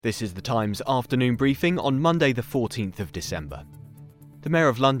This is the Times afternoon briefing on Monday the 14th of December. The Mayor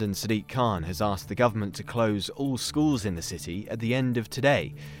of London, Sadiq Khan, has asked the government to close all schools in the city at the end of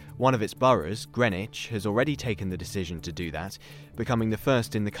today. One of its boroughs, Greenwich, has already taken the decision to do that, becoming the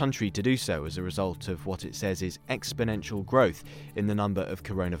first in the country to do so as a result of what it says is exponential growth in the number of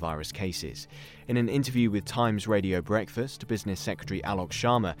coronavirus cases. In an interview with Times Radio Breakfast, Business Secretary Alok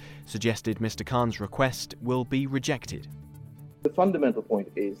Sharma suggested Mr Khan's request will be rejected. The fundamental point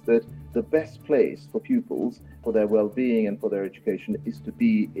is that the best place for pupils, for their well-being and for their education, is to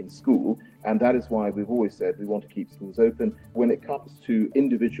be in school, and that is why we've always said we want to keep schools open. When it comes to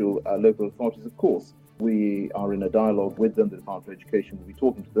individual local authorities, of course, we are in a dialogue with them. The Department of Education will be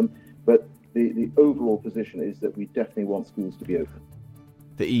talking to them, but the overall position is that we definitely want schools to be open.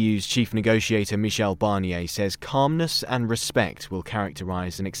 The EU's chief negotiator Michel Barnier says calmness and respect will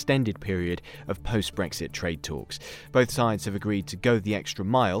characterise an extended period of post-Brexit trade talks. Both sides have agreed to go the extra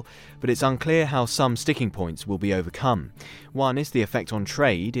mile, but it's unclear how some sticking points will be overcome. One is the effect on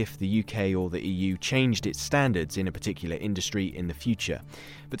trade if the UK or the EU changed its standards in a particular industry in the future.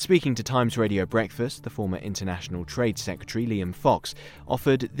 But speaking to Times Radio Breakfast, the former International Trade Secretary Liam Fox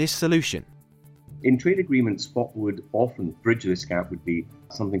offered this solution. In trade agreements, what would often bridge this gap would be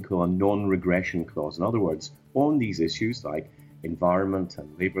something called a non-regression clause. In other words, on these issues like environment and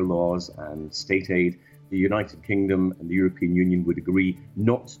labour laws and state aid, the United Kingdom and the European Union would agree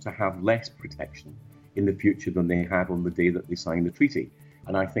not to have less protection in the future than they had on the day that they signed the treaty.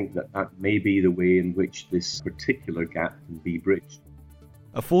 And I think that may be the way in which this particular gap can be bridged.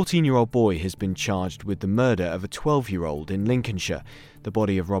 A 14-year-old boy has been charged with the murder of a 12-year-old in Lincolnshire. The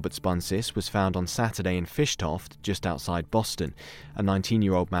body of Robert Spunsis was found on Saturday in Fishtoft, just outside Boston. A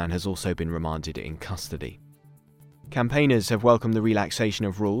 19-year-old man has also been remanded in custody. Campaigners have welcomed the relaxation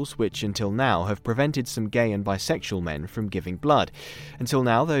of rules which until now have prevented some gay and bisexual men from giving blood. Until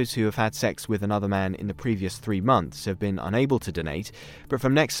now, those who have had sex with another man in the previous 3 months have been unable to donate, but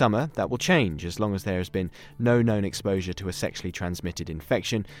from next summer that will change as long as there has been no known exposure to a sexually transmitted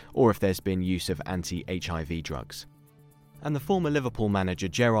infection or if there's been use of anti-HIV drugs. And the former Liverpool manager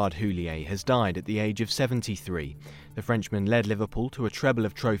Gerard Houllier has died at the age of 73. The Frenchman led Liverpool to a treble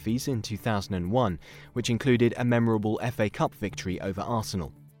of trophies in 2001, which included a memorable FA Cup victory over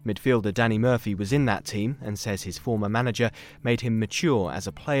Arsenal. Midfielder Danny Murphy was in that team and says his former manager made him mature as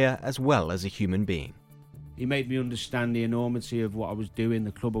a player as well as a human being. He made me understand the enormity of what I was doing,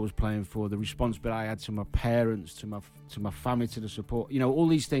 the club I was playing for, the responsibility I had to my parents, to my family, to the support. You know, all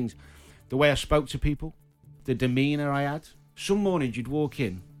these things. The way I spoke to people, the demeanour I had. Some mornings you'd walk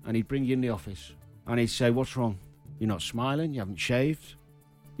in and he'd bring you in the office and he'd say, "What's wrong? You're not smiling, you haven't shaved,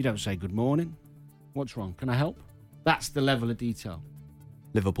 you don't say good morning. What's wrong? Can I help?" That's the level of detail.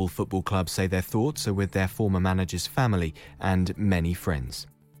 Liverpool Football Club say their thoughts are with their former manager's family and many friends.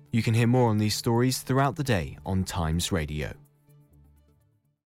 You can hear more on these stories throughout the day on Times Radio.